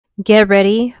Get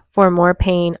ready for more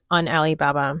pain on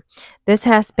Alibaba. This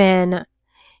has been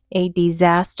a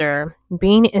disaster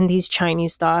being in these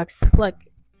Chinese stocks. Look,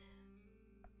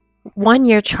 1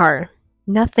 year chart,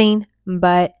 nothing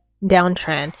but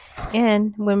downtrend.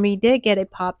 And when we did get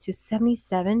it pop to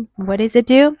 77, what does it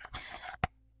do?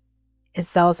 It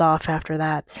sells off after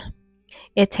that.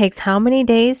 It takes how many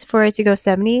days for it to go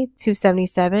 70 to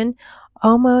 77?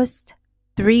 Almost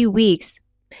 3 weeks.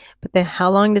 But then how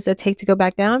long does it take to go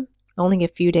back down? Only a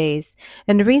few days.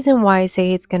 And the reason why I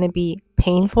say it's going to be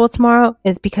painful tomorrow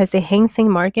is because the Hang Seng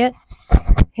market,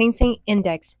 Hang Seng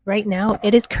index, right now,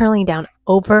 it is currently down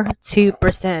over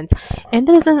 2%. And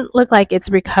it doesn't look like it's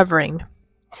recovering.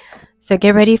 So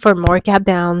get ready for more gap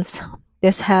downs.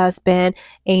 This has been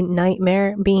a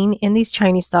nightmare being in these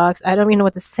Chinese stocks. I don't even know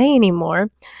what to say anymore.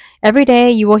 Every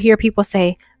day you will hear people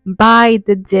say, buy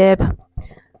the dip.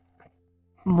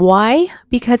 Why?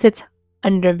 Because it's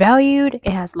undervalued,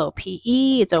 it has low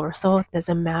PE, it's oversold,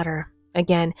 doesn't matter.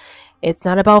 Again, it's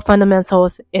not about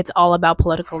fundamentals, it's all about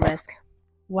political risk.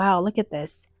 Wow, look at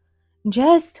this.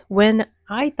 Just when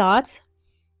I thought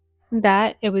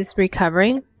that it was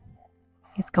recovering,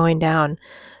 it's going down.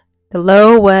 The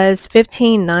low was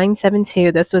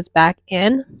 15,972. This was back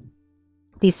in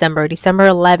December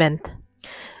 11th.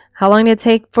 How long did it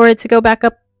take for it to go back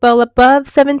up well above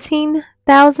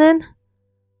 17,000?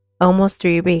 Almost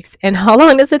 3 weeks. And how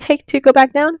long does it take to go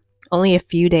back down? Only a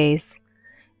few days.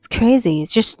 It's crazy.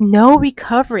 It's just no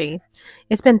recovery.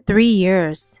 It's been 3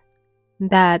 years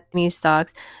that these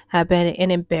stocks have been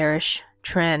in a bearish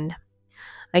trend.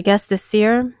 I guess this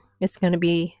year it's going to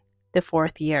be the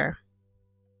 4th year.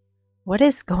 What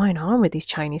is going on with these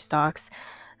Chinese stocks?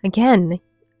 Again,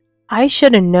 I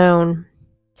should have known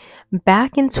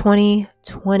back in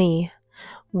 2020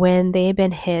 when they've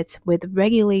been hit with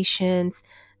regulations,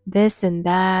 this and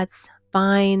that,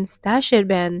 fines. That should have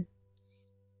been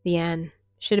the end.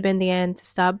 Should have been the end to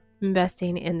stop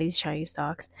investing in these Chinese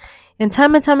stocks. And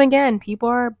time again, people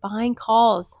are buying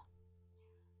calls.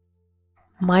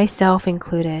 Myself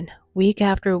included. Week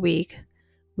after week,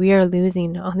 we are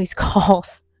losing on these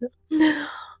calls.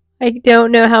 I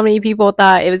don't know how many people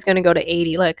thought it was going to go to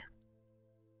 80. Look,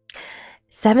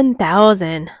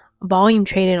 7,000 volume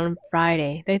traded on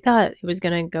Friday. They thought it was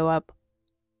going to go up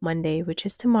Monday, which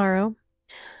is tomorrow,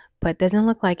 but doesn't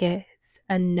look like it. It's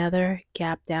another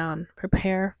gap down.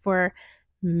 Prepare for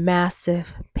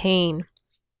massive pain.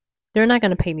 They're not going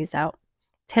to pay these out.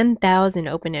 10,000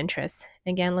 open interest.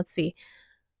 Again, let's see.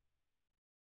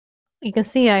 You can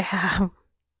see I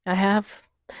have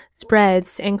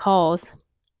spreads and calls.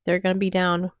 They're going to be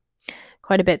down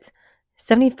quite a bit.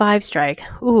 75 strike.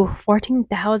 Ooh,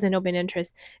 14,000 open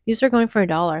interest. These are going for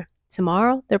 $1.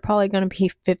 Tomorrow, they're probably going to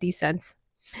be 50 cents.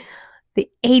 The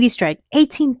 80 strike,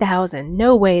 18,000.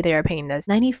 No way they are paying this.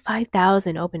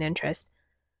 95,000 open interest.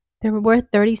 They're worth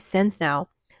 30 cents now.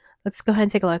 Let's go ahead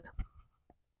and take a look.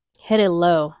 Hit it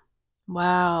low.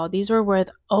 Wow, these were worth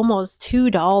almost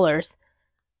 $2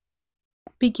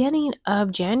 beginning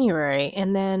of January,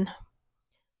 and then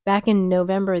back in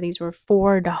November these were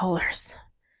 $4.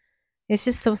 It's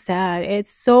just so sad.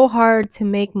 It's so hard to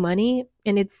make money,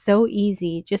 and it's so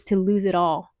easy just to lose it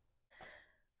all.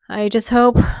 I just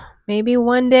hope maybe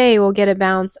one day we'll get a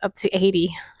bounce up to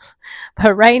 80.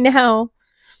 But right now,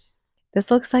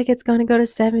 this looks like it's going to go to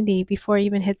 70 before it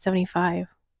even hits 75.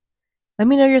 Let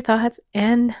me know your thoughts,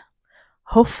 and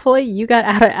hopefully you got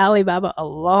out of Alibaba a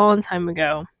long time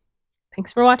ago.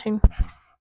 Thanks for watching.